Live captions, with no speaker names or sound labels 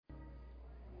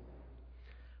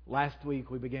Last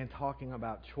week we began talking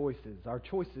about choices. Our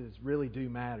choices really do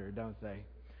matter, don't they?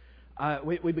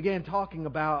 We began talking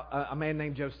about a man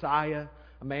named Josiah,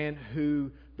 a man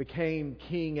who became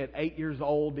king at 8 years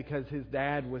old because his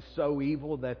dad was so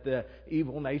evil that the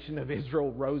evil nation of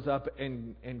Israel rose up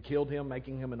and killed him,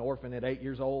 making him an orphan at 8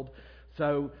 years old.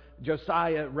 So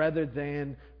Josiah, rather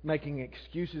than making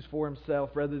excuses for himself,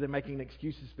 rather than making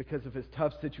excuses because of his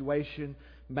tough situation,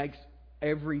 makes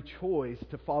every choice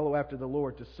to follow after the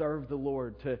Lord, to serve the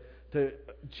Lord, to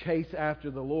chase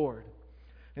after the Lord.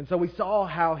 And so we saw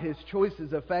how his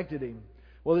choices affected him.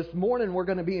 Well, this morning we're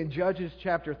going to be in Judges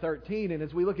chapter 13. And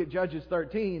as we look at Judges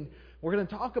 13, we're going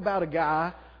to talk about a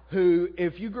guy who,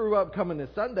 if you grew up coming to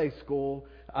Sunday school,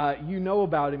 you know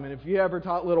about him. And if you ever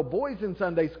taught little boys in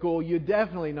Sunday school, you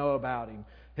definitely know about him.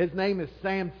 His name is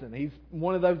Samson. He's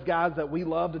one of those guys that we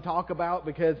love to talk about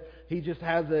because he just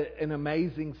has an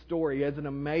amazing story. He has an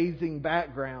amazing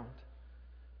background.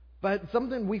 But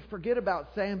something we forget about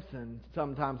Samson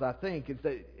sometimes, I think, is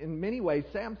that in many ways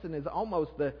Samson is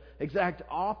almost the exact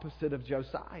opposite of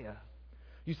Josiah.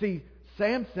 You see,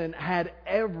 Samson had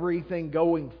everything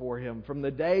going for him. From the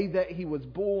day that he was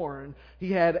born,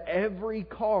 he had every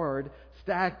card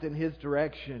stacked in his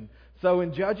direction. So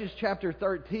in Judges chapter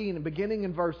 13, beginning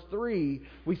in verse 3,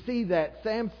 we see that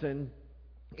Samson,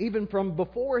 even from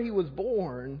before he was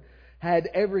born, had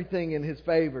everything in his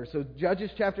favor. So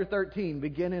Judges chapter 13,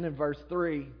 beginning in verse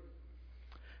 3.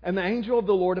 And the angel of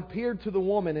the Lord appeared to the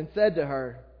woman and said to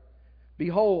her,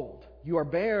 Behold, you are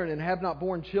barren and have not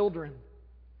borne children,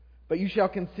 but you shall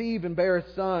conceive and bear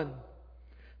a son.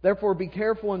 Therefore be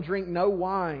careful and drink no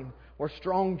wine or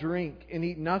strong drink, and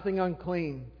eat nothing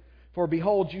unclean. For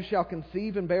behold, you shall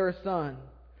conceive and bear a son.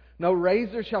 No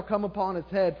razor shall come upon his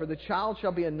head, for the child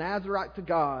shall be a Nazirite to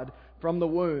God from the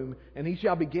womb, and he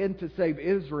shall begin to save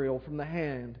Israel from the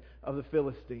hand of the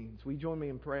Philistines. Will you join me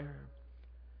in prayer?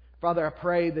 Father, I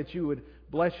pray that you would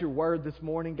bless your word this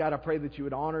morning. God, I pray that you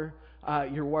would honor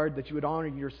your word, that you would honor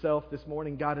yourself this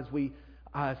morning. God, as we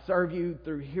serve you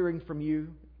through hearing from you,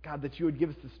 God, that you would give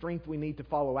us the strength we need to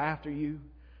follow after you.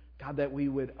 God, that we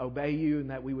would obey you and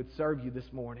that we would serve you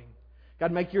this morning.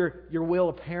 God, make your will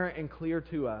apparent and clear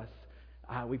to us.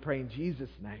 We pray in Jesus'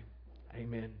 name.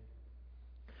 Amen.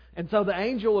 And so the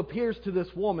angel appears to this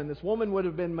woman. This woman would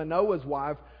have been Manoah's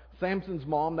wife, Samson's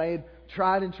mom. They had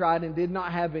tried and did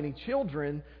not have any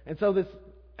children. And so this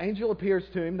angel appears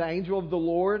to him, the angel of the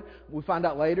Lord. We find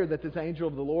out later that this angel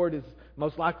of the Lord is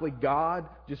most likely God,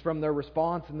 just from their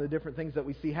response and the different things that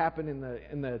we see happen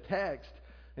in the text.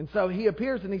 And so he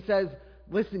appears and he says,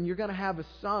 listen, you're going to have a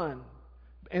son.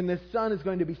 And this son is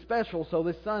going to be special. So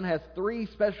this son has 3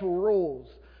 special rules.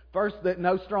 First, that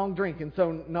no strong drink, and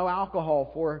so no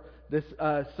alcohol for this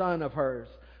son of hers.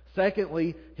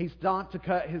 Secondly, he's not to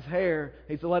cut his hair.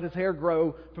 He's to let his hair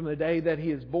grow from the day that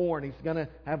he is born. He's going to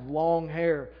have long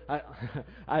hair.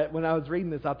 When I was reading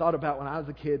this, I thought about when I was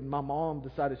a kid and my mom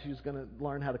decided she was going to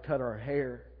learn how to cut our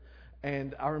hair.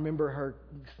 And I remember her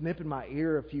snipping my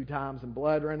ear a few times and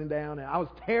blood running down. And I was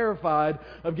terrified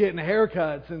of getting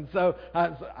haircuts. And so,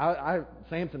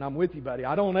 Samson, I'm with you, buddy.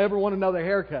 I don't ever want another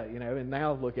haircut, and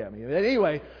now look at me.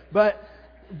 Anyway, but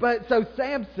so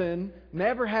Samson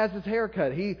never has his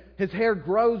haircut. His hair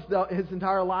grows his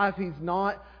entire life. He's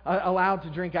not allowed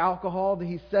to drink alcohol.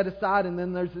 He's set aside. And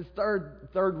then there's this third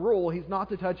rule. He's not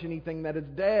to touch anything that is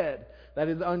dead, that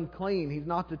is unclean. He's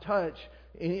not to touch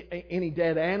any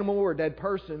dead animal or dead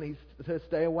person. He's to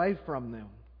stay away from them.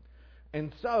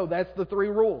 And so that's the 3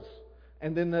 rules.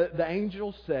 And then the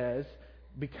angel says,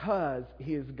 because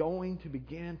he is going to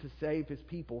begin to save his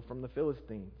people from the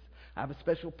Philistines, I have a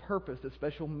special purpose, a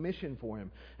special mission for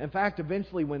him. In fact,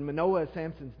 eventually when Manoah,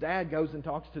 Samson's dad, goes and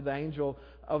talks to the angel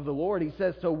of the Lord, he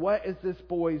says, so what is this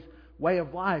boy's way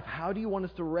of life? How do you want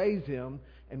us to raise him?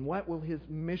 And what will his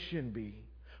mission be?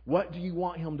 What do you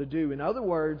want him to do? In other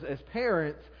words, as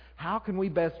parents, how can we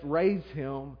best raise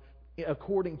him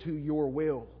according to your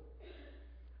will?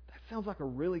 That sounds like a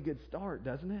really good start,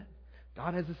 doesn't it?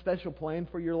 God has a special plan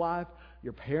for your life.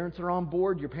 Your parents are on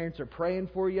board. Your parents are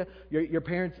praying for you. Your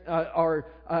parents are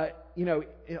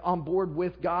on board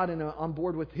with God and on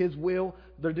board with His will.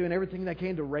 They're doing everything they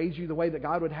can to raise you the way that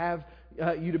God would have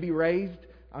you to be raised.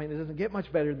 I mean, it doesn't get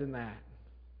much better than that.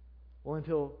 Well,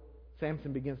 until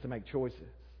Samson begins to make choices.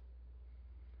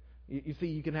 You see,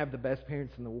 you can have the best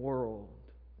parents in the world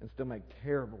and still make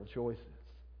terrible choices.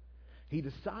 He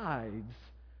decides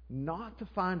not to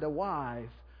find a wife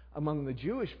among the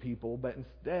Jewish people, but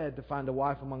instead to find a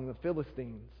wife among the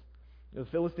Philistines. The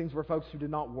Philistines were folks who did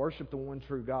not worship the one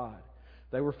true God.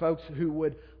 They were folks who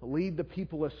would lead the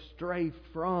people astray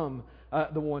from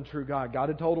the one true God. God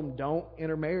had told him, don't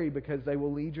intermarry because they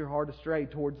will lead your heart astray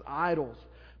towards idols.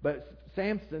 But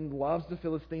Samson loves the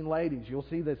Philistine ladies. You'll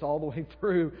see this all the way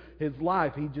through his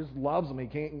life. He just loves them.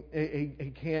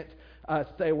 He can't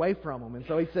stay away from them. And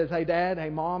so he says, hey, Dad, hey,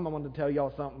 Mom, I want to tell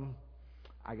y'all something.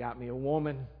 I got me a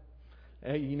woman.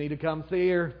 Hey, you need to come see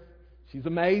her. She's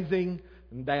amazing.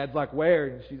 And Dad's like, where?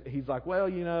 And he's like, well,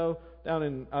 down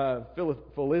in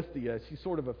Philistia. She's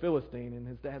sort of a Philistine. And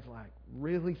his dad's like,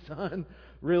 really, son?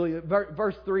 Really?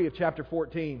 Verse 3 of chapter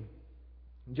 14.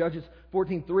 In Judges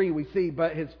 14:3 we see,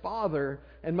 but his father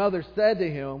and mother said to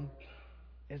him,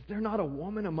 is there not a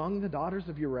woman among the daughters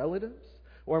of your relatives,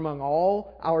 or among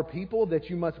all our people,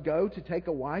 that you must go to take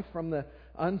a wife from the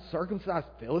uncircumcised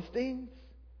Philistines?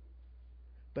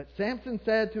 But Samson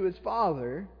said to his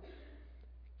father,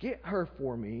 get her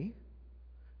for me,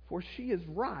 for she is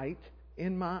right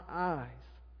in my eyes.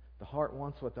 The heart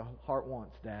wants what the heart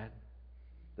wants, Dad.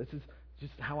 This is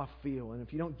just how I feel. And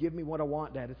if you don't give me what I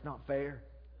want, Dad, it's not fair.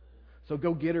 So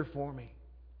go get her for me.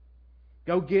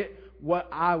 Go get what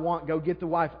I want. Go get the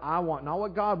wife I want. Not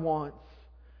what God wants.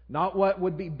 Not what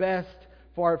would be best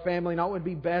for our family. Not what would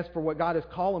be best for what God is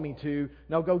calling me to.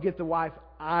 No, go get the wife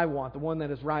I want. The one that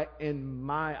is right in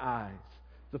my eyes.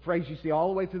 It's a phrase you see all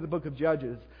the way through the book of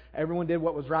Judges. Everyone did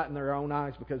what was right in their own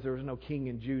eyes because there was no king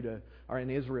in Judah or in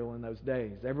Israel in those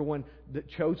days. Everyone that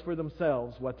chose for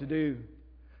themselves what to do.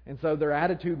 And so their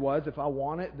attitude was, if I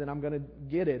want it, then I'm going to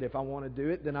get it. If I want to do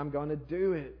it, then I'm going to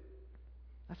do it.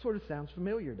 That sort of sounds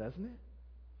familiar, doesn't it?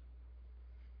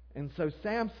 And so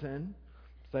Samson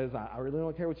says, I really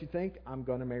don't care what you think. I'm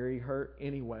going to marry her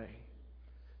anyway.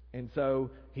 And so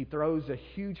he throws a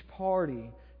huge party.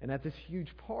 And at this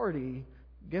huge party,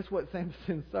 guess what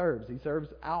Samson serves? He serves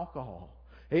alcohol.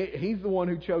 He's the one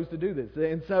who chose to do this.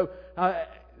 And so,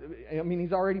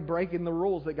 he's already breaking the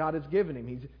rules that God has given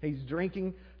him. He's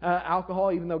drinking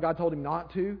alcohol even though God told him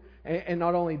not to. And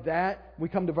not only that, we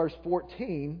come to verse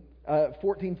 14,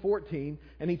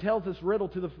 and he tells this riddle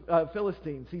to the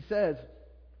Philistines. He says,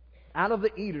 out of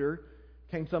the eater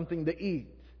came something to eat.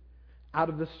 Out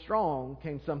of the strong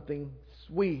came something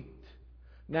sweet.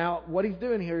 Now, what he's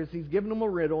doing here is he's giving them a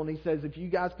riddle, and he says, if you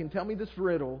guys can tell me this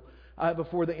riddle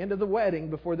before the end of the wedding,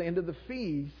 before the end of the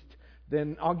feast,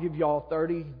 then I'll give y'all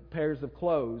 30 pairs of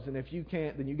clothes. And if you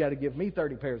can't, then you got to give me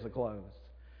 30 pairs of clothes.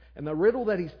 And the riddle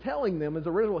that he's telling them is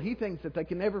a riddle he thinks that they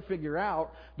can never figure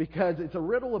out because it's a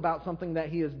riddle about something that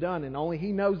he has done and only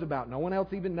he knows about. No one else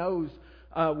even knows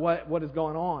what is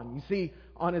going on. You see,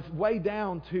 on his way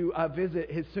down to visit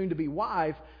his soon-to-be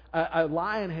wife, a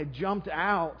lion had jumped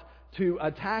out to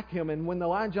attack him. And when the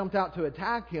lion jumped out to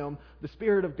attack him, the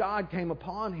Spirit of God came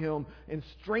upon him and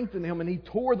strengthened him. And he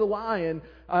tore the lion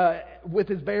with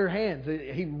his bare hands.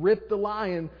 He ripped the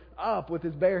lion up with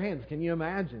his bare hands. Can you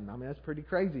imagine? That's pretty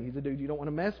crazy. He's a dude you don't want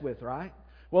to mess with, right?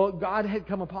 Well, God had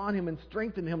come upon him and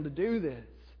strengthened him to do this.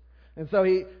 And so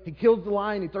he kills the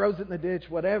lion, he throws it in the ditch,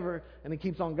 whatever, and he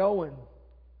keeps on going.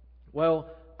 Well,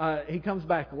 he comes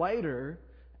back later,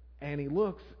 and he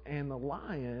looks, and the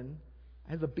lion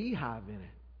has a beehive in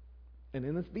it. And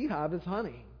in this beehive is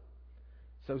honey.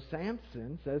 So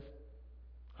Samson says,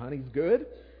 honey's good.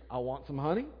 I want some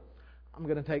honey. I'm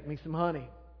going to take me some honey.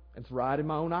 It's right in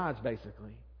my own eyes,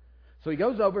 basically. So he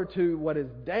goes over to what is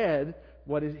dead,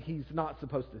 he's not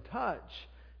supposed to touch,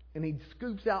 and he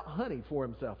scoops out honey for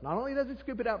himself. Not only does he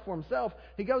scoop it out for himself,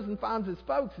 he goes and finds his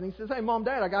folks, and he says, hey, Mom,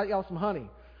 Dad, I got y'all some honey.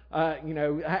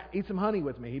 Eat some honey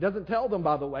with me. He doesn't tell them,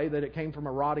 by the way, that it came from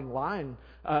a rotting lion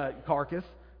carcass.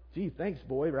 Gee, thanks,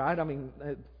 boy, right?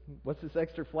 What's this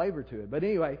extra flavor to it? But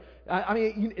anyway,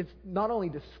 it's not only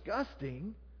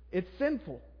disgusting, it's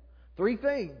sinful. 3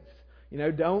 things.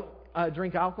 Don't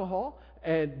drink alcohol,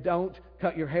 and don't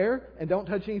cut your hair, and don't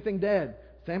touch anything dead.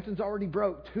 Samson's already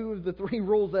broke 2 of the 3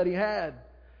 rules that he had.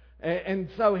 And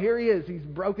so here he is. He's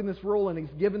broken this rule, and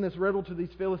he's given this riddle to these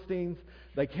Philistines.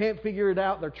 They can't figure it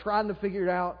out. They're trying to figure it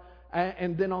out.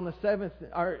 And then on the 7th,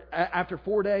 or after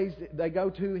 4 days, they go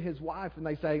to his wife, and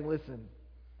they say, listen,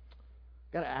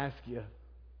 got to ask you,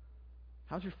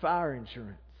 how's your fire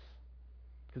insurance?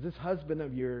 Because this husband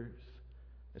of yours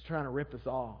is trying to rip us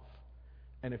off.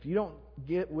 And if you don't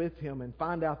get with him and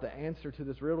find out the answer to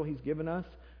this riddle he's given us,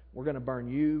 we're going to burn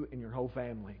you and your whole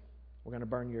family. We're going to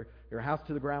burn your house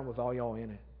to the ground with all y'all in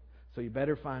it. So you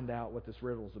better find out what this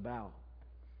riddle's about.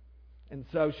 And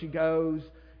so she goes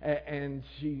and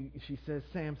she says,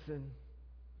 Samson,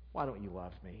 why don't you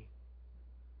love me?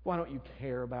 Why don't you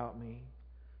care about me?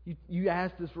 You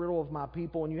asked this riddle of my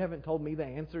people and you haven't told me the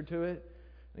answer to it.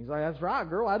 And he's like, that's right,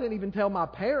 girl. I didn't even tell my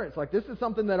parents. This is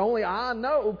something that only I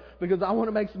know because I want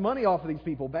to make some money off of these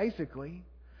people, basically.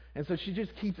 And so she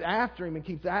just keeps after him and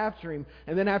keeps after him.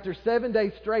 And then after 7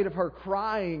 days straight of her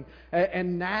crying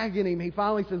and nagging him, he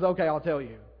finally says, okay, I'll tell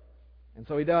you. And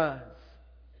so he does.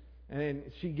 And then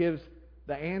she gives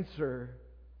the answer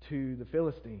to the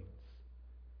Philistines.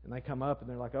 And they come up and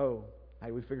they're like, oh,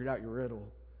 hey, we figured out your riddle.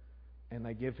 And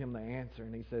they give him the answer.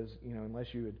 And he says, unless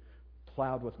you had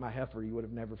plowed with my heifer, you would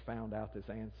have never found out this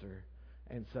answer.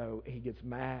 And so he gets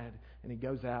mad and he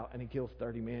goes out and he kills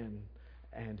 30 men.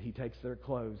 And he takes their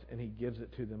clothes and he gives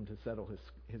it to them to settle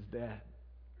his debt.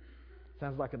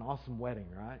 Sounds like an awesome wedding,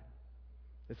 right?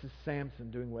 This is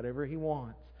Samson doing whatever he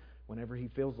wants whenever he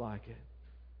feels like it.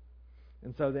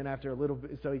 And so then after a little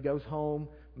bit, so he goes home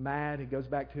mad. He goes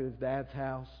back to his dad's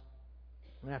house.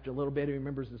 And after a little bit, he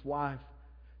remembers his wife.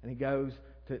 And he goes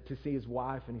to see his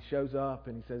wife. And he shows up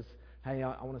and he says, hey,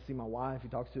 I want to see my wife. He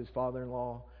talks to his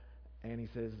father-in-law. And he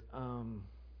says,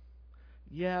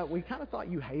 yeah, we kind of thought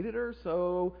you hated her,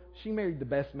 so she married the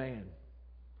best man.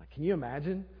 Like, can you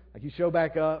imagine? Like, you show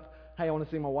back up, hey, I want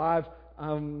to see my wife.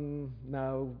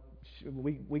 No,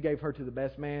 we gave her to the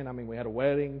best man. I mean, we had a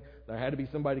wedding. There had to be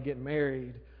somebody getting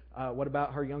married. What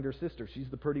about her younger sister? She's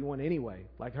the pretty one anyway.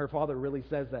 Like, her father really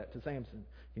says that to Samson.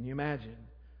 Can you imagine?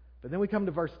 But then we come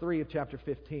to verse 3 of chapter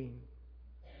 15.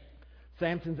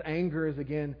 Samson's anger is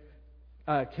again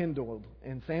kindled.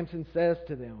 And Samson says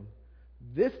to them,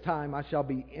 this time I shall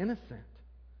be innocent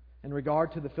in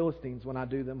regard to the Philistines when I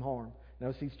do them harm.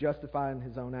 Notice he's justifying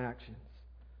his own actions.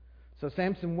 So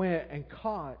Samson went and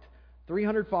caught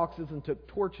 300 foxes and took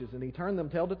torches, and he turned them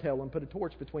tail to tail and put a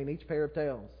torch between each pair of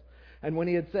tails. And when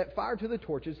he had set fire to the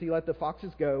torches, he let the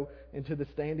foxes go into the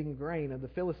standing grain of the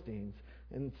Philistines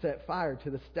and set fire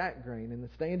to the stacked grain and the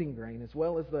standing grain as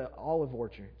well as the olive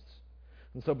orchards.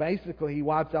 And so basically he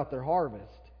wipes out their harvest.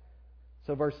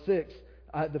 So verse 6,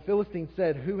 the Philistines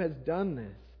said, who has done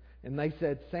this? And they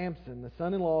said, Samson, the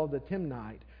son-in-law of the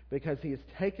Timnite, because he has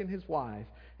taken his wife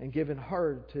and given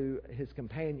her to his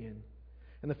companion.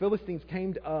 And the Philistines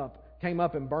came up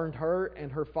and burned her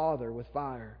and her father with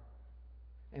fire.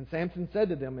 And Samson said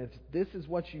to them, if this is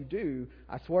what you do,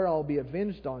 I swear I'll be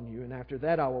avenged on you, and after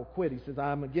that I will quit. He says,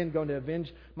 I'm again going to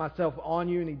avenge myself on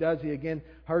you. And he does. He again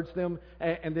hurts them.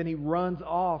 And then he runs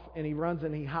off, and he runs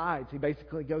and he hides. He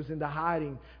basically goes into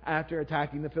hiding after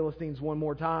attacking the Philistines one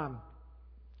more time.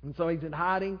 And so he's in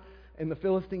hiding, and the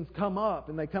Philistines come up,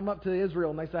 and they come up to Israel,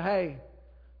 and they say, hey,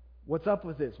 what's up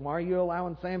with this? Why are you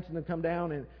allowing Samson to come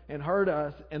down and hurt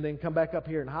us and then come back up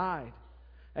here and hide?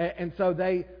 And so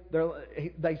they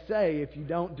say, if you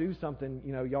don't do something,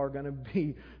 y'all are going to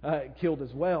be killed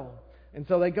as well. And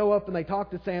so they go up and they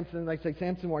talk to Samson, and they say,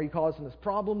 Samson, why are you causing us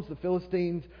problems? The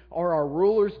Philistines are our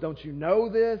rulers. Don't you know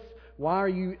this? Why are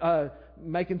you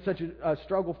making such a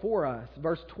struggle for us?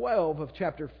 Verse 12 of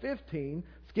chapter 15,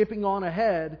 skipping on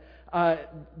ahead,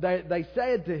 they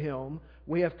said to him,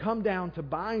 we have come down to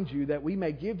bind you that we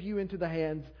may give you into the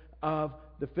hands of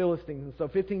the Philistines. And so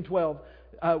 15:12,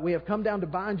 we have come down to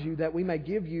bind you that we may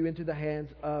give you into the hands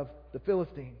of the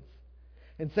Philistines.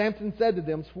 And Samson said to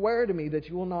them, swear to me that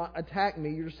you will not attack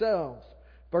me yourselves.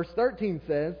 Verse 13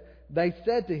 says, they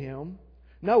said to him,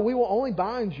 no, we will only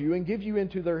bind you and give you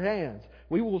into their hands.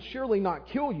 We will surely not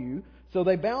kill you. So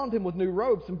they bound him with new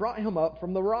ropes and brought him up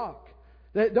from the rock.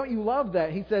 Don't you love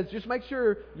that? He says, just make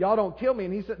sure y'all don't kill me.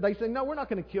 And they say, no, we're not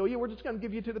going to kill you. We're just going to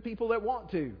give you to the people that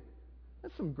want to.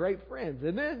 That's some great friends,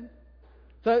 isn't it?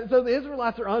 So the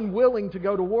Israelites are unwilling to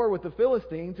go to war with the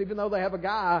Philistines, even though they have a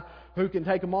guy who can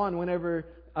take them on whenever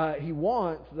he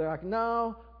wants. They're like,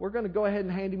 no, we're going to go ahead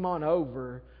and hand him on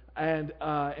over. And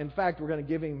in fact, we're going to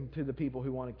give him to the people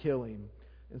who want to kill him.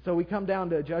 And so we come down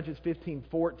to Judges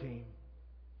 15:14.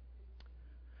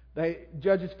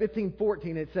 Judges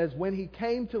 15:14, it says, when he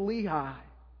came to Lehi,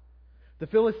 the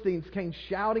Philistines came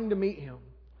shouting to meet him.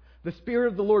 The Spirit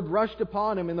of the Lord rushed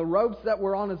upon him, and the ropes that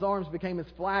were on his arms became as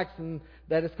flax and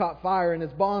that has caught fire, and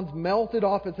his bonds melted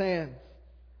off his hands.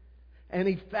 And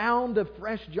he found a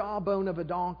fresh jawbone of a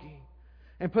donkey,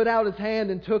 and put out his hand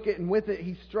and took it, and with it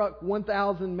he struck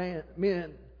 1,000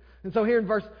 men. And so here in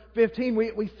verse 15,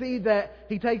 we see that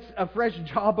he takes a fresh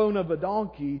jawbone of a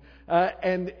donkey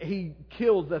and he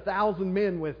kills 1,000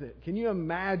 men with it. Can you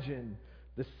imagine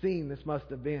the scene this must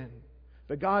have been?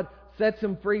 But God sets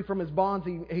him free from his bonds.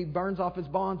 He burns off his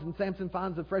bonds, and Samson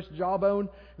finds a fresh jawbone,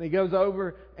 and he goes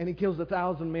over and he kills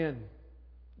 1,000 men.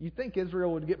 You'd think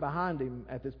Israel would get behind him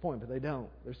at this point, but they don't.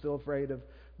 They're still afraid of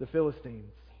the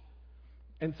Philistines.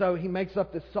 And so he makes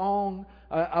up this song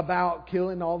about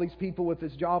killing all these people with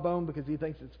his jawbone because he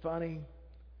thinks it's funny.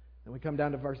 And we come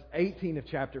down to verse 18 of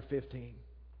chapter 15.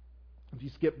 If you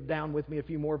skip down with me a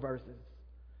few more verses.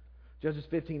 Judges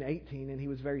 15:18, and he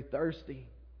was very thirsty.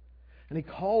 And he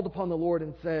called upon the Lord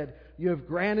and said, "You have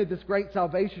granted this great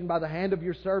salvation by the hand of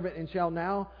your servant, and shall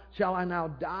I now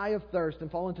die of thirst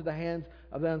and fall into the hands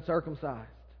of the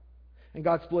uncircumcised?" And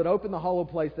God split open the hollow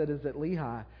place that is at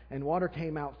Lehi, and water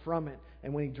came out from it.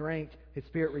 And when he drank, his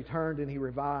spirit returned, and he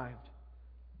revived.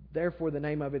 Therefore the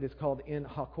name of it is called En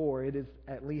Hakkore. It is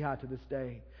at Lehi to this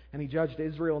day. And he judged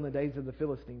Israel in the days of the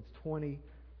Philistines 20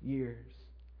 years.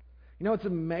 You know, it's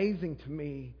amazing to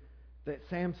me that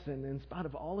Samson, in spite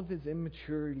of all of his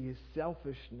immaturity, his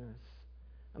selfishness,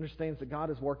 understands that God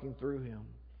is working through him.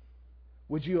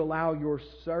 Would you allow your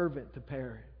servant to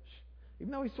perish?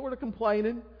 Even though he's sort of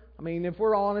complaining. I mean, if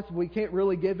we're honest, we can't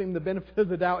really give him the benefit of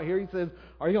the doubt here. He says,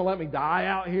 "Are you going to let me die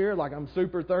out here like I'm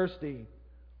super thirsty?"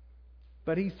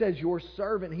 But he says, your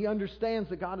servant, he understands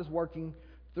that God is working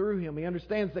through him. He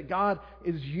understands that God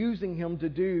is using him to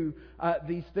do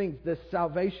these things. This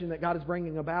salvation that God is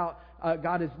bringing about,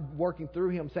 God is working through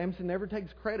him. Samson never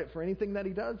takes credit for anything that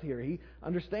he does here. He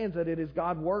understands that it is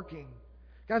God working.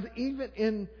 Guys, even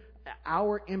in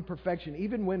our imperfection,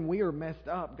 even when we are messed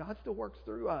up, God still works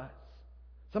through us.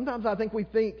 Sometimes I think we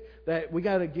think that we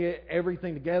got to get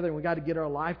everything together and we got to get our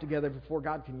life together before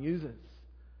God can use us.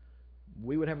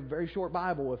 We would have a very short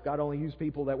Bible if God only used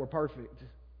people that were perfect.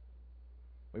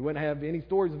 We wouldn't have any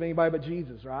stories of anybody but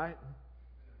Jesus, right?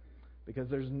 Because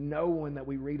there's no one that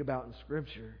we read about in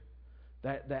Scripture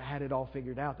that had it all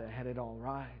figured out, that had it all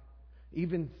right.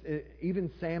 Even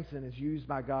Samson is used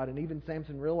by God, and even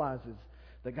Samson realizes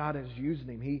that God is using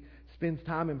him. He spends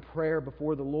time in prayer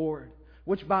before the Lord.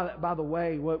 Which, by the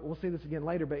way, we'll see this again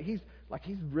later, but he's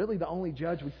really the only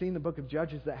judge we see in the book of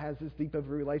Judges that has this deep of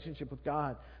a relationship with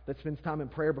God, that spends time in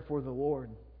prayer before the Lord.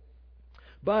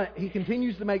 But he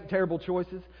continues to make terrible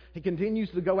choices. He continues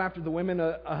to go after the women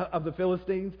of the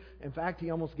Philistines. In fact, he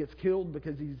almost gets killed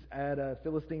because he's at a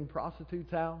Philistine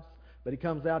prostitute's house. But he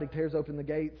comes out, he tears open the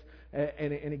gates,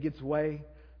 and he gets away.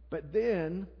 But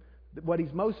then, what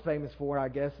he's most famous for, I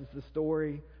guess, is the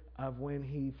story of when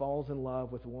he falls in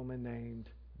love with a woman named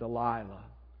Delilah.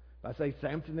 If I say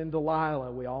Samson and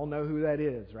Delilah, we all know who that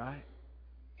is, right?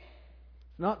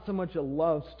 It's not so much a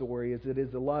love story as it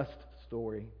is a lust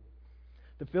story.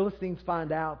 The Philistines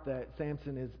find out that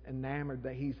Samson is enamored,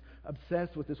 that he's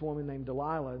obsessed with this woman named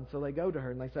Delilah, and so they go to her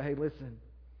and they say, "Hey, listen,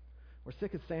 we're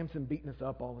sick of Samson beating us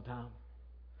up all the time.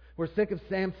 We're sick of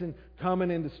Samson coming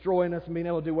and destroying us and being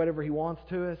able to do whatever he wants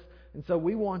to us, and so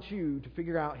we want you to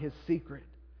figure out his secret.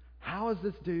 How is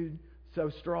this dude so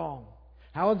strong?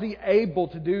 How is he able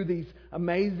to do these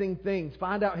amazing things?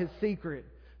 Find out his secret."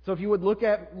 So if you would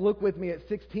look with me at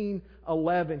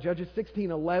 16:11, Judges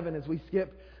 16:11, as we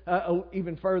skip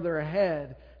even further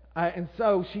ahead. And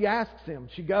so she asks him.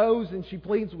 She goes and she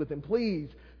pleads with him.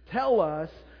 "Please tell us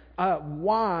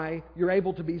why you're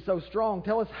able to be so strong.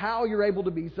 Tell us how you're able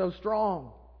to be so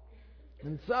strong."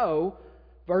 And so,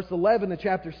 verse 11 of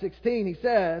chapter 16, he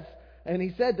says, "And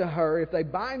he said to her, 'If they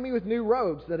bind me with new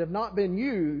ropes that have not been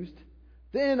used,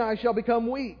 then I shall become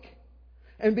weak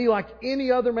and be like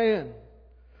any other man.'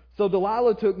 So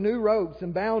Delilah took new ropes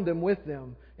and bound him with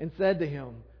them and said to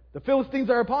him, 'The Philistines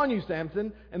are upon you,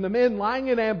 Samson.' And the men lying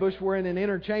in ambush were in an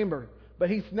inner chamber. But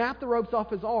he snapped the ropes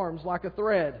off his arms like a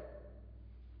thread."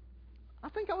 I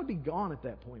think I would be gone at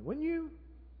that point, wouldn't you?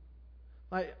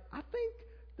 I think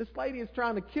this lady is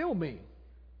trying to kill me.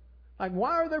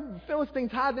 Why are there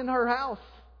Philistines hiding in her house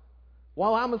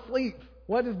while I'm asleep?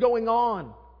 What is going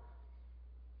on?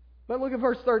 But look at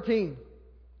verse 13.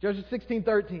 Judges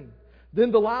 16:13.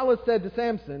 "Then Delilah said to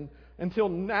Samson, 'Until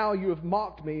now you have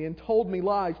mocked me and told me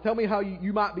lies. Tell me how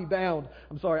you might be bound.'"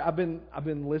 I'm sorry, I've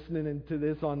been listening to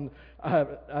this on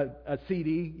a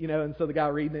CD, and so the guy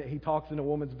reading it, he talks in a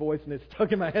woman's voice, and it's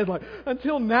stuck in my head like,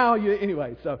 "Until now you..."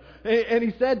 Anyway, and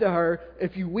he said to her,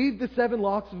 "If you weave the 7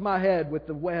 locks of my head with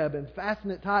the web and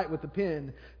fasten it tight with the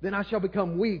pin, then I shall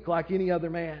become weak like any other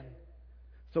man."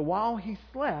 So while he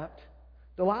slept,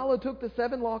 Delilah took the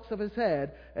 7 locks of his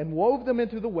head and wove them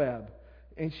into the web.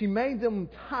 And she made them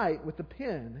tight with the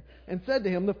pin and said to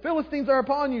him, "The Philistines are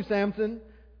upon you, Samson."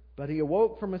 But he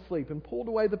awoke from his sleep and pulled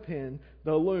away the pin,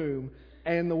 the loom,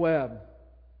 and the web.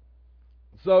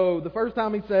 So the first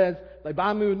time he says, "They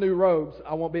bind me with new ropes,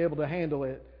 I won't be able to handle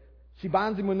it." She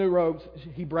binds him with new ropes.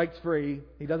 He breaks free.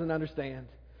 He doesn't understand.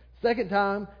 Second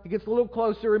time, he gets a little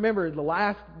closer. Remember, the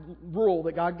last rule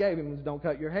that God gave him was don't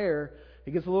cut your hair.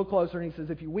 He gets a little closer and he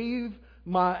says, "If you weave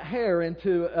my hair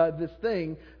into this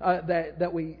thing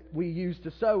that we use to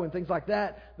sew and things like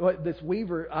that, this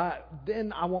weaver,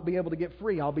 then I won't be able to get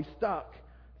free. I'll be stuck."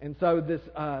 And so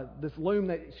this loom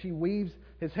that she weaves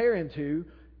his hair into,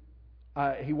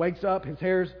 he wakes up, his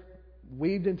hair's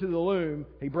weaved into the loom,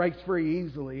 he breaks free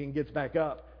easily and gets back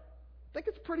up. I think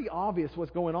it's pretty obvious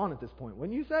what's going on at this point,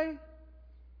 wouldn't you say?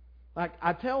 Like,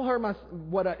 I tell her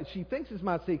she thinks is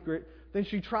my secret, then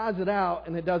she tries it out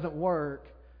and it doesn't work.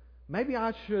 Maybe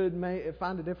I should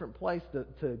find a different place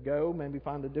to go, maybe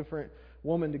find a different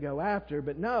woman to go after.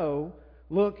 But no,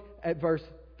 look at verse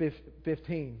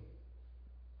 15.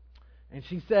 And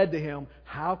she said to him,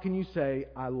 "How can you say,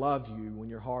 'I love you,' when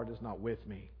your heart is not with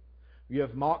me? You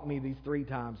have mocked me these 3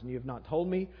 times, and you have not told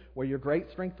me where your great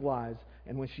strength lies."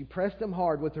 And when she pressed him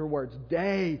hard with her words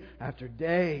day after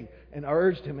day and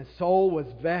urged him, his soul was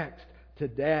vexed to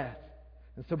death.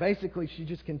 And so basically she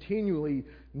just continually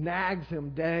nags him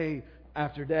day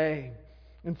after day.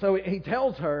 And so he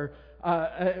tells her,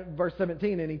 verse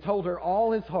 17, and he told her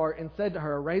all his heart and said to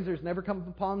her, "A razor has never come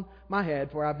upon my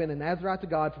head, for I have been a Nazarite to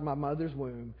God from my mother's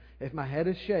womb. If my head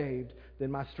is shaved,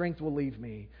 then my strength will leave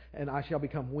me, and I shall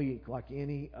become weak like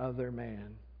any other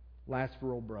man." Last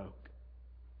rule broke.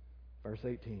 Verse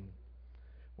 18.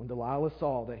 When Delilah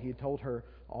saw that he had told her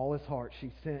all his heart,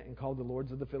 she sent and called the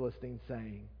lords of the Philistines,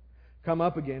 saying, "Come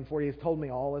up again, for he has told me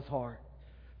all his heart."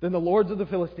 Then the lords of the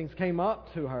Philistines came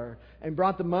up to her and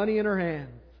brought the money in their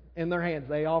hands.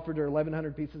 They offered her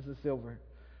 1,100 pieces of silver.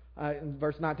 In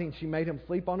verse 19, she made him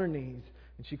sleep on her knees,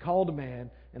 and she called a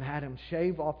man and had him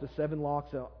shave off the 7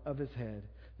 locks of his head.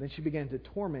 Then she began to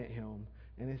torment him,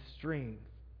 and his strength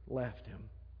left him.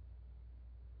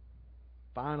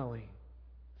 Finally,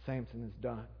 Samson is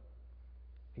done.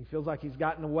 He feels like he's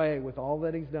gotten away with all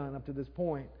that he's done up to this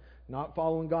point. Not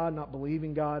following God, not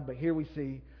believing God, but here we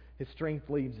see his strength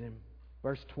leaves him.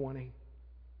 Verse 20.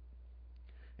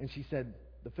 And she said,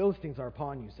 "The Philistines are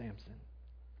upon you, Samson."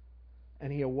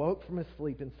 And he awoke from his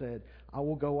sleep and said, "I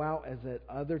will go out as at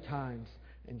other times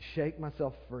and shake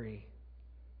myself free."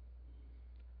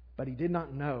 But he did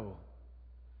not know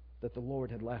that the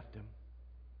Lord had left him.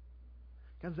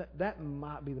 Guys, that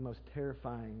might be the most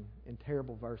terrifying and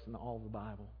terrible verse in all of the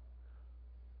Bible.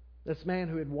 This man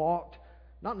who had walked,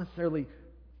 not necessarily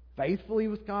faithfully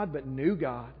with God, but knew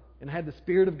God and had the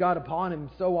Spirit of God upon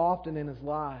him so often in his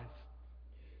life,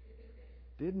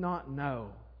 did not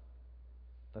know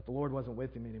that the Lord wasn't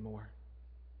with him anymore.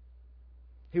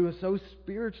 He was so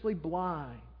spiritually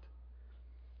blind,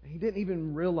 he didn't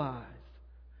even realize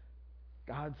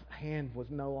God's hand was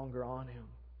no longer on him.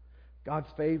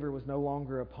 God's favor was no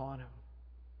longer upon him.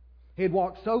 He had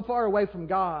walked so far away from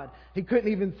God, he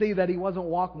couldn't even see that he wasn't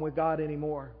walking with God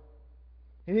anymore.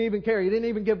 He didn't even care. He didn't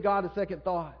even give God a second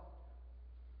thought.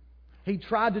 He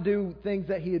tried to do things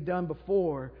that he had done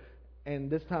before, and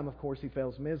this time, of course, he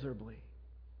fails miserably.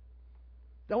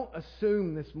 Don't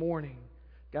assume this morning,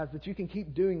 guys, that you can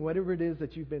keep doing whatever it is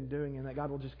that you've been doing and that God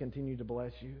will just continue to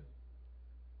bless you.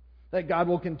 That God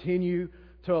will continue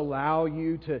to allow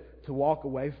you to walk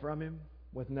away from Him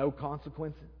with no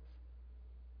consequences.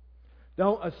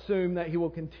 Don't assume that He will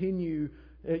continue,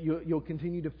 you'll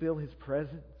continue to feel His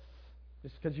presence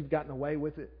just because you've gotten away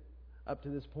with it up to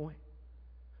this point.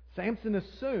 Samson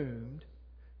assumed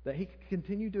that he could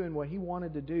continue doing what he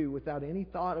wanted to do without any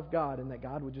thought of God and that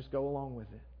God would just go along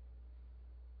with it.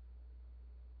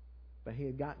 But he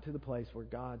had gotten to the place where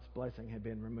God's blessing had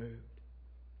been removed.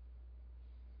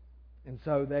 And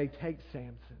so they take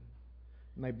Samson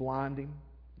and they blind him.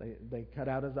 They cut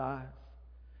out his eyes.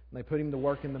 And they put him to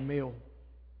work in the mill.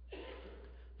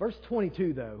 Verse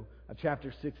 22, though, of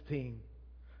chapter 16.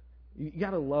 You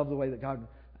got to love the way that God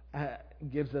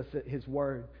gives us His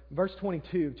Word. Verse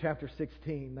 22 of chapter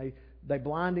 16. They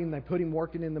blind him. They put him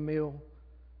working in the mill.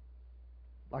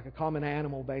 Like a common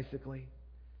animal, basically.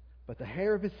 But the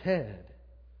hair of his head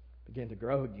began to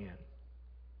grow again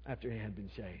after he had been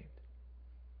shaved.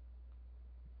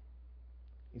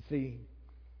 You see,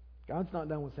 God's not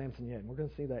done with Samson yet. And we're going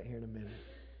to see that here in a minute.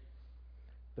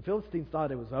 The Philistines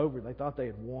thought it was over. They thought they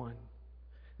had won.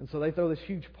 And so they throw this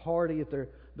huge party at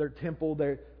their temple.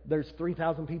 There's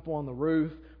 3,000 people on the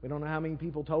roof. We don't know how many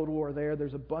people total are there.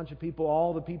 There's a bunch of people.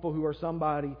 All the people who are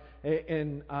somebody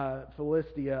in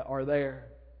Philistia are there.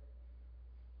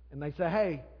 And they say,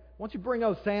 hey, why don't you bring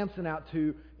old Samson out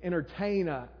to entertain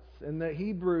us? And the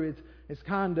Hebrew is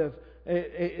kind of,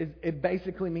 it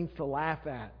basically means to laugh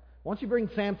at. Why don't you bring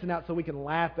Samson out so we can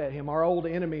laugh at him, our old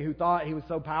enemy who thought he was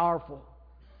so powerful?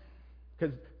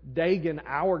 Because Dagon,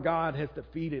 our God, has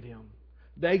defeated him.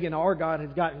 Dagon, our God, has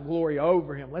gotten glory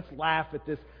over him. Let's laugh at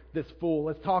this fool.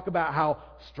 Let's talk about how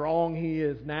strong he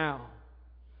is now.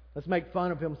 Let's make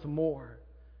fun of him some more.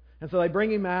 And so they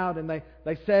bring him out and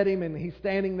they set him and he's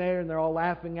standing there and they're all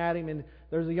laughing at him. And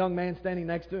there's a young man standing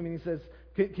next to him and he says,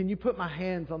 can you put my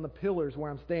hands on the pillars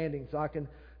where I'm standing so I can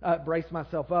brace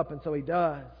myself up? And so he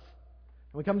does.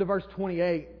 And we come to verse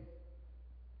 28.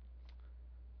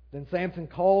 Then Samson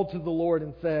called to the Lord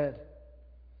and said,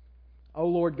 O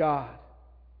Lord God,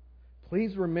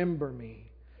 please remember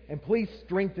me, and please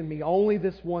strengthen me only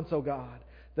this once, O God,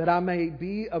 that I may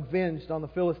be avenged on the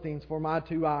Philistines for my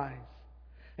 2 eyes.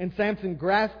 And Samson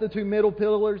grasped the 2 middle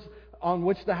pillars on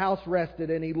which the house rested,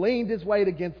 and he leaned his weight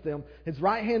against them, his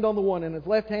right hand on the one and his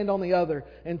left hand on the other.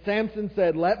 And Samson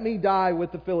said, "Let me die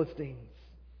with the Philistines."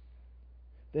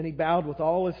 Then he bowed with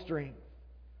all his strength,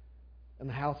 and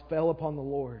the house fell upon the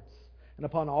lords and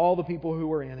upon all the people who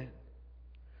were in it.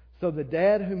 So the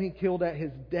dead whom he killed at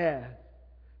his death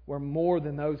were more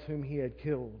than those whom he had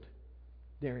killed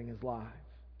during his life.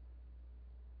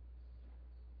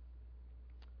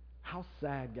 How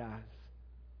sad, guys,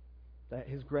 that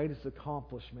his greatest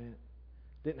accomplishment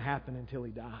didn't happen until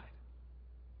he died.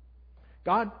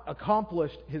 God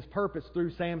accomplished His purpose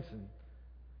through Samson.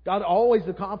 God always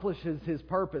accomplishes His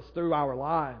purpose through our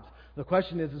lives. The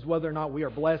question is whether or not we are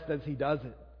blessed as He does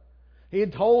it. He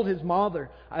had told his mother,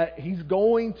 He's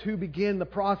going to begin the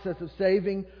process of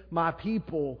saving my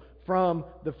people from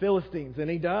the Philistines. And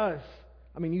He does.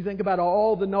 I mean, you think about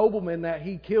all the noblemen that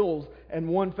He kills in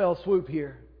one fell swoop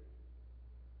here.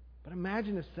 But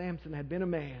imagine if Samson had been a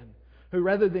man who,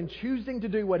 rather than choosing to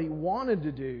do what he wanted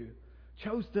to do,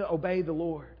 chose to obey the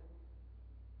Lord.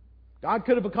 God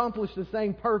could have accomplished the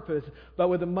same purpose, but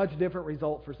with a much different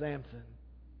result for Samson.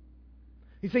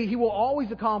 You see, He will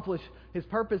always accomplish His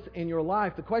purpose in your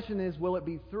life. The question is, will it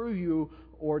be through you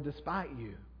or despite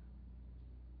you?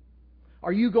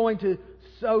 Are you going to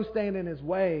so stand in His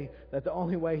way that the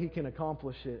only way He can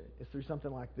accomplish it is through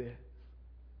something like this?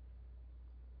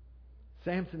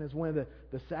 Samson is one of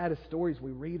the saddest stories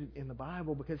we read in the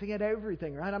Bible because he had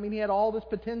everything, right? I mean, he had all this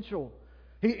potential.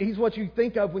 He's what you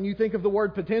think of when you think of the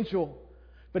word potential.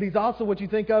 But he's also what you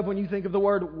think of when you think of the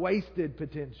word wasted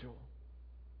potential.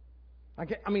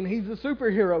 I mean, he's a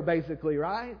superhero, basically,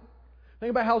 right?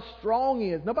 Think about how strong he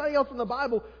is. Nobody else in the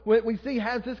Bible we see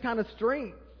has this kind of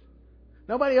strength.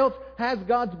 Nobody else has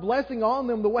God's blessing on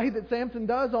them the way that Samson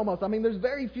does almost. I mean, there's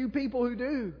very few people who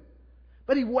do.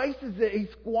 But he wastes it. He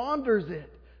squanders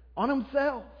it on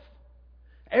himself.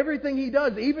 Everything he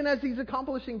does, even as he's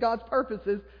accomplishing God's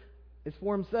purposes, is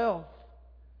for himself.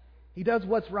 He does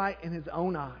what's right in his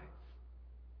own eyes,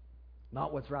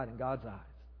 not what's right in God's eyes.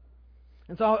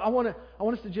 And so I want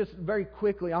us to just very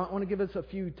quickly, I want to give us a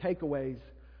few takeaways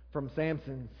from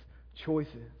Samson's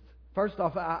choices. First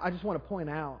off, I just want to point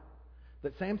out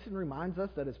that Samson reminds us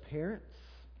that as parents,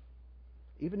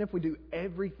 even if we do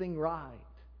everything right,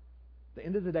 at the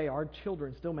end of the day, our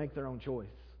children still make their own choice.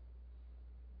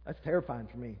 That's terrifying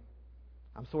for me.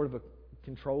 I'm sort of a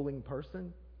controlling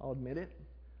person, I'll admit it.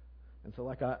 And so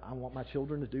I want my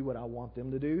children to do what I want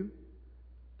them to do.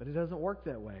 But it doesn't work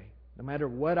that way. No matter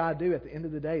what I do, at the end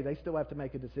of the day, they still have to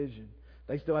make a decision.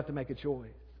 They still have to make a choice.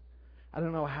 I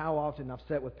don't know how often I've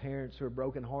sat with parents who are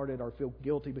brokenhearted or feel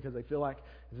guilty because they feel like,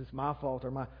 is this my fault?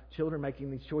 Or my children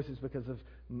making these choices because of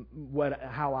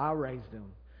how I raised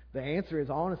them? The answer is,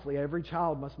 honestly, every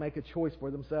child must make a choice for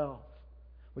themselves.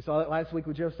 We saw that last week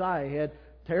with Josiah. He had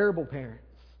terrible parents.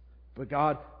 But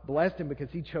God blessed him because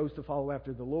he chose to follow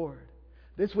after the Lord.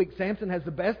 This week, Samson has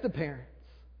the best of parents.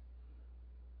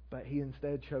 But he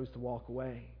instead chose to walk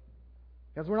away.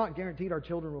 Because we're not guaranteed our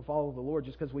children will follow the Lord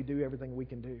just because we do everything we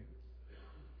can do.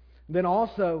 Then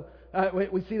also,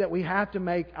 we see that we have to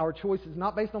make our choices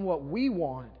not based on what we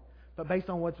want, but based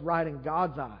on what's right in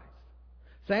God's eyes.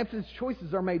 Samson's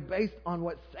choices are made based on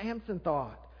what Samson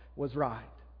thought was right,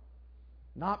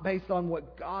 not based on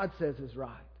what God says is right.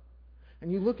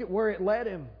 And you look at where it led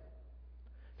him.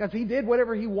 Because he did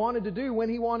whatever he wanted to do when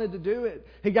he wanted to do it.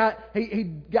 He got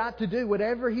to do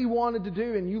whatever he wanted to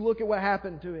do, and you look at what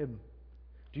happened to him.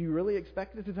 Do you really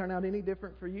expect it to turn out any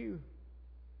different for you?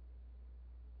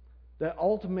 The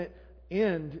ultimate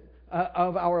end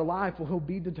of our life will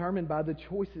be determined by the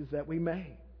choices that we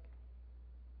make.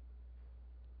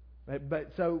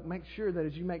 But so make sure that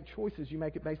as you make choices, you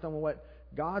make it based on what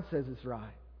God says is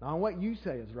right, not on what you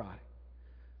say is right.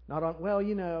 Not on, well,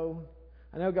 you know,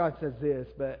 I know God says this,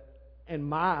 but in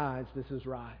my eyes, this is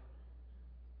right.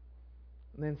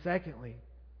 And then secondly,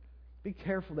 be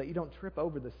careful that you don't trip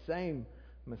over the same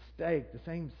mistake, the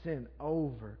same sin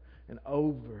over and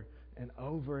over and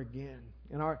over again.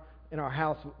 In our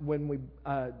house, when we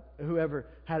whoever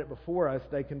had it before us,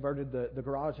 they converted the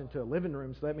garage into a living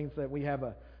room. So that means that we have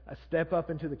a step up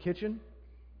into the kitchen.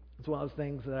 It's one of those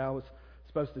things that I was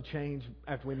supposed to change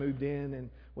after we moved in, and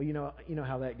well, you know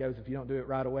how that goes. If you don't do it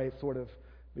right away, it sort of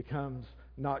becomes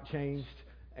not changed.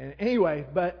 And anyway,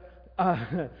 but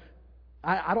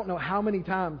I don't know how many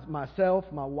times myself,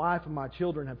 my wife, and my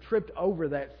children have tripped over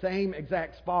that same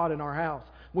exact spot in our house.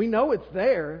 We know it's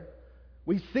there.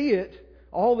 We see it.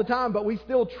 all the time, but we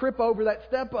still trip over that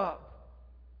step up.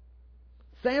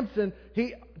 Samson,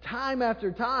 time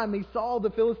after time, he saw the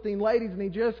Philistine ladies and he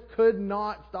just could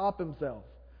not stop himself.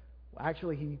 Well,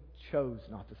 actually, he chose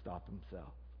not to stop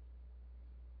himself.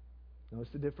 Notice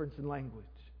the difference in language.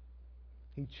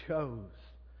 He chose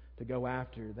to go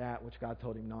after that which God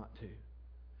told him not to.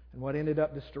 And what ended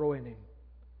up destroying him?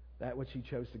 That which he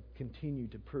chose to continue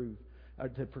to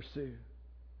pursue.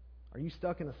 Are you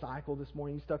stuck in a cycle this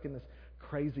morning? Are you stuck in this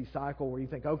crazy cycle where you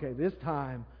think, okay, this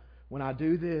time when I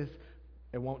do this,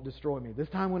 it won't destroy me. This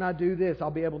time when I do this,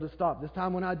 I'll be able to stop. This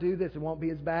time when I do this, it won't be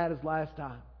as bad as last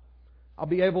time. I'll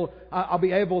be able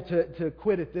to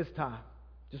quit it this time.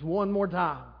 Just one more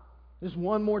time. Just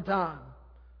one more time.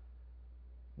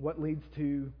 What leads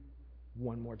to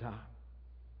one more time?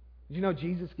 Did you know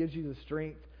Jesus gives you the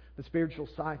strength, the spiritual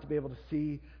sight to be able to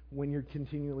see when you're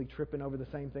continually tripping over the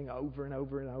same thing over and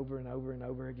over and over and over and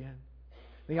over again?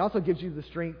 And He also gives you the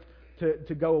strength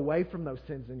to go away from those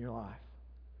sins in your life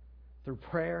through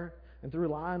prayer and through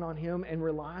relying on Him and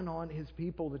relying on His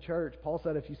people, the church. Paul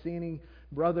said if you see any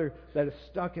brother that is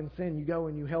stuck in sin, you go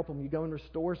and you help him. You go and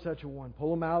restore such a one.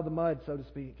 Pull him out of the mud, so to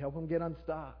speak. Help him get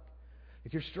unstuck.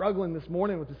 If you're struggling this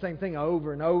morning with the same thing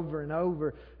over and over and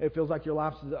over, it feels like your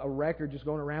life's a record just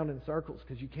going around in circles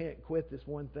because you can't quit this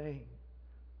one thing.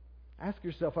 Ask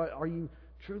yourself, are you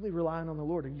truly relying on the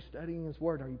Lord? Are you studying His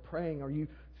Word? Are you praying? Are you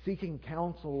seeking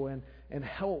counsel and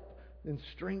help and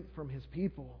strength from His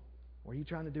people? Or are you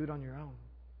trying to do it on your own?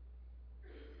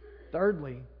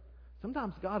 Thirdly,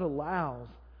 sometimes God allows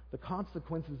the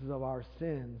consequences of our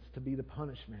sins to be the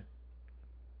punishment.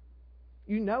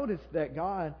 You notice that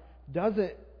God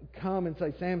doesn't come and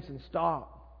say, Samson,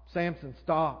 stop. Samson,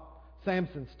 stop.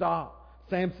 Samson, stop.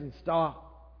 Samson, stop.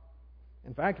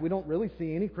 In fact, we don't really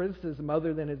see any criticism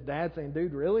other than his dad saying,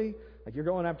 dude, really? Like you're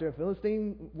going after a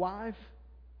Philistine wife?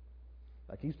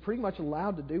 Like he's pretty much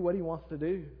allowed to do what he wants to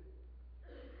do.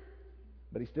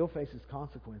 But he still faces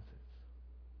consequences.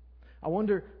 I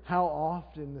wonder how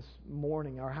often this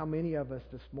morning, or how many of us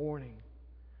this morning,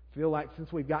 feel like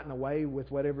since we've gotten away with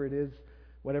whatever it is,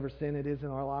 whatever sin it is in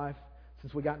our life,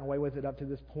 since we've gotten away with it up to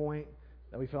this point,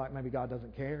 that we feel like maybe God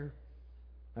doesn't care.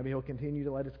 Maybe He'll continue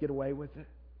to let us get away with it.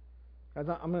 Guys,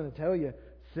 I'm going to tell you,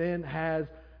 sin has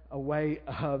a way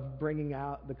of bringing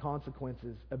out the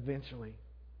consequences eventually.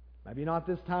 Maybe not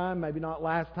this time, maybe not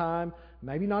last time,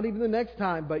 maybe not even the next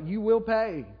time, but you will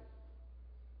pay.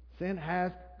 Sin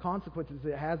has consequences.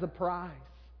 It has a price.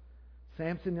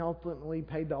 Samson ultimately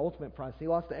paid the ultimate price. He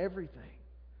lost everything.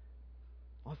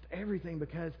 Lost everything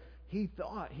because he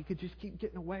thought he could just keep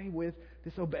getting away with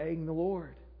disobeying the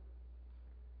Lord.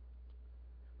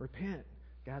 Repent.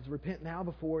 Guys, repent now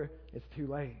before it's too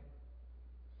late.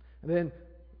 And then,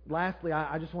 lastly,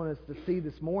 I just want us to see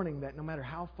this morning that no matter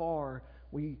how far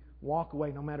we walk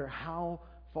away, no matter how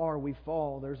far we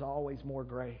fall, there's always more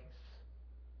grace.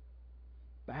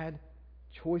 Bad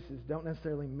choices don't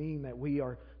necessarily mean that we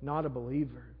are not a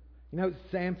believer. You know,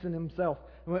 Samson himself.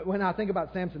 When I think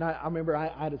about Samson, I remember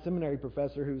I had a seminary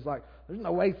professor who was like, there's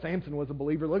no way Samson was a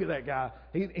believer. Look at that guy.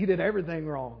 He did everything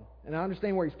wrong. And I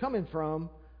understand where he's coming from.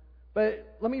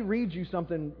 But let me read you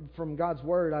something from God's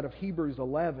Word out of Hebrews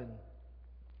 11,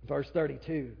 verse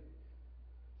 32.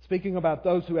 Speaking about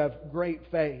those who have great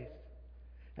faith.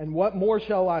 And what more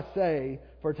shall I say?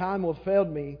 For time will fail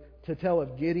me to tell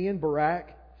of Gideon, Barak,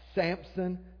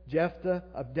 Samson, Jephthah,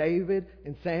 of David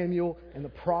and Samuel and the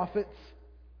prophets.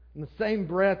 In the same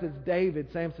breath as David,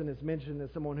 Samson is mentioned as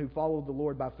someone who followed the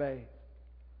Lord by faith.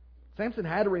 Samson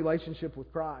had a relationship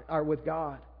with Christ, or with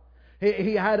God.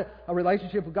 He had a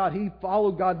relationship with God. He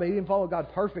followed God, but he didn't follow God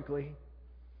perfectly.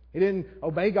 He didn't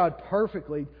obey God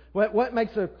perfectly. What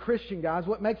makes a Christian, guys?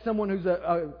 What makes someone who's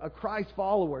a Christ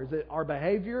follower? Is it our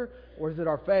behavior or is it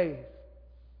our faith?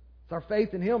 It's our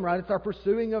faith in Him, right? It's our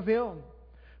pursuing of Him.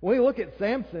 When we look at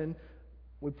Samson,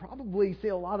 we probably see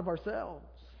a lot of ourselves.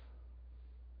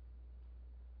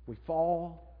 We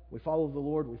fall. We follow the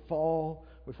Lord. We fall.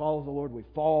 We follow the Lord. We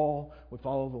fall. We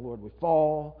follow the Lord. We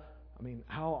fall. I mean,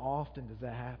 how often does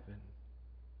that happen?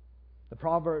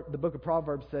 The book of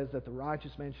Proverbs says that the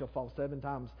righteous man shall fall 7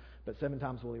 times, but 7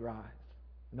 times will he rise.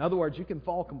 In other words, you can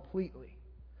fall completely.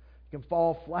 You can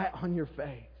fall flat on your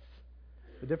face.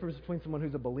 The difference between someone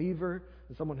who's a believer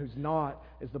and someone who's not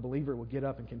is the believer will get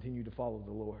up and continue to follow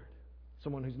the Lord.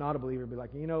 Someone who's not a believer will be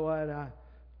like, you know what, I'm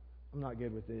not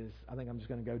good with this. I think I'm just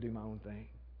going to go do my own thing.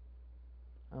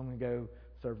 I'm going to go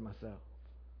serve myself.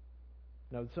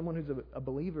 No, someone who's a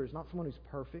believer is not someone who's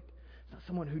perfect. It's not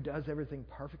someone who does everything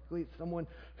perfectly. It's someone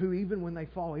who, even when they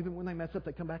fall, even when they mess up,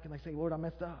 they come back and they say, Lord, I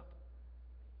messed up.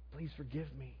 Please forgive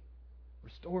me.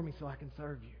 Restore me so I can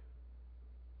serve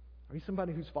you. Are you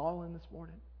somebody who's fallen this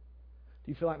morning?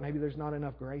 Do you feel like maybe there's not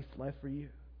enough grace left for you?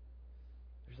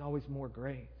 There's always more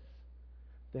grace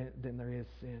than there is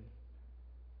sin.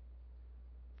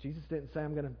 Jesus didn't say,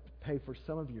 I'm going to pay for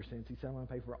some of your sins. He said, I'm going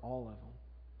to pay for all of them.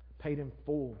 Paid in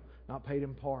full, not paid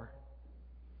in part.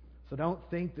 So don't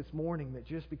think this morning that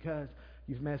just because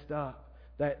you've messed up,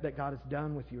 that God is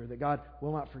done with you, or that God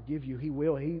will not forgive you. He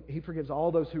will. He forgives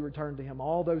all those who return to Him,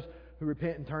 all those who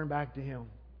repent and turn back to Him.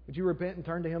 Would you repent and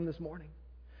turn to Him this morning?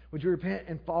 Would you repent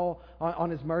and fall on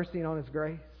His mercy and on His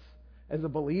grace? As a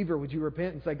believer, would you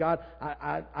repent and say, God,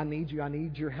 I need you. I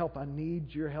need your help. I need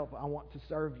your help. I want to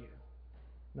serve you.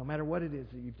 No matter what it is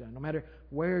that you've done, no matter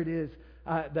where it is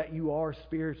that you are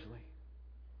spiritually.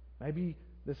 Maybe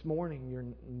this morning you're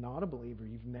not a believer.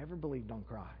 You've never believed on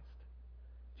Christ.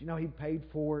 Do you know He paid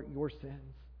for your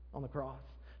sins on the cross?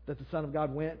 That the Son of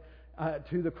God went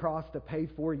to the cross to pay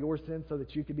for your sins so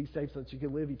that you could be saved, so that you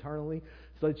could live eternally,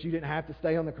 so that you didn't have to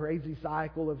stay on the crazy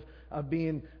cycle of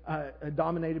being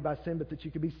dominated by sin, but that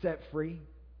you could be set free?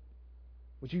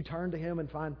 Would you turn to Him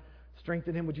and find strength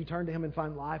in Him? Would you turn to Him and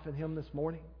find life in Him this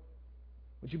morning?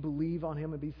 Would you believe on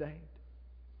Him and be saved?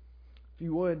 If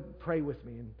you would, pray with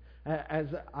me. And as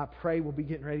I pray, we'll be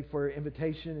getting ready for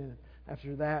invitation, and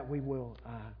after that, we will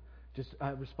just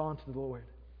respond to the Lord.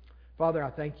 Father,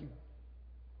 I thank you.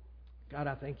 God,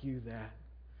 I thank you that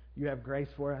you have grace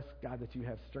for us. God, that you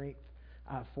have strength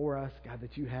for us. God,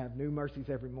 that you have new mercies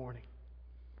every morning.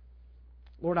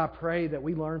 Lord, I pray that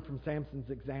we learn from Samson's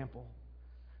example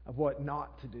of what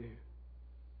not to do.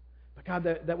 But God,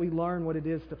 that we learn what it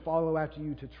is to follow after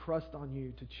you, to trust on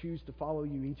you, to choose to follow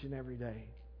you each and every day.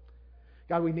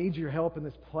 God, we need your help in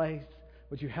this place.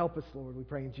 Would you help us, Lord? We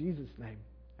pray in Jesus' name.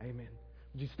 Amen.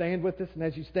 Would you stand with us? And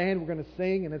as you stand, we're going to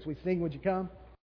sing. And as we sing, would you come?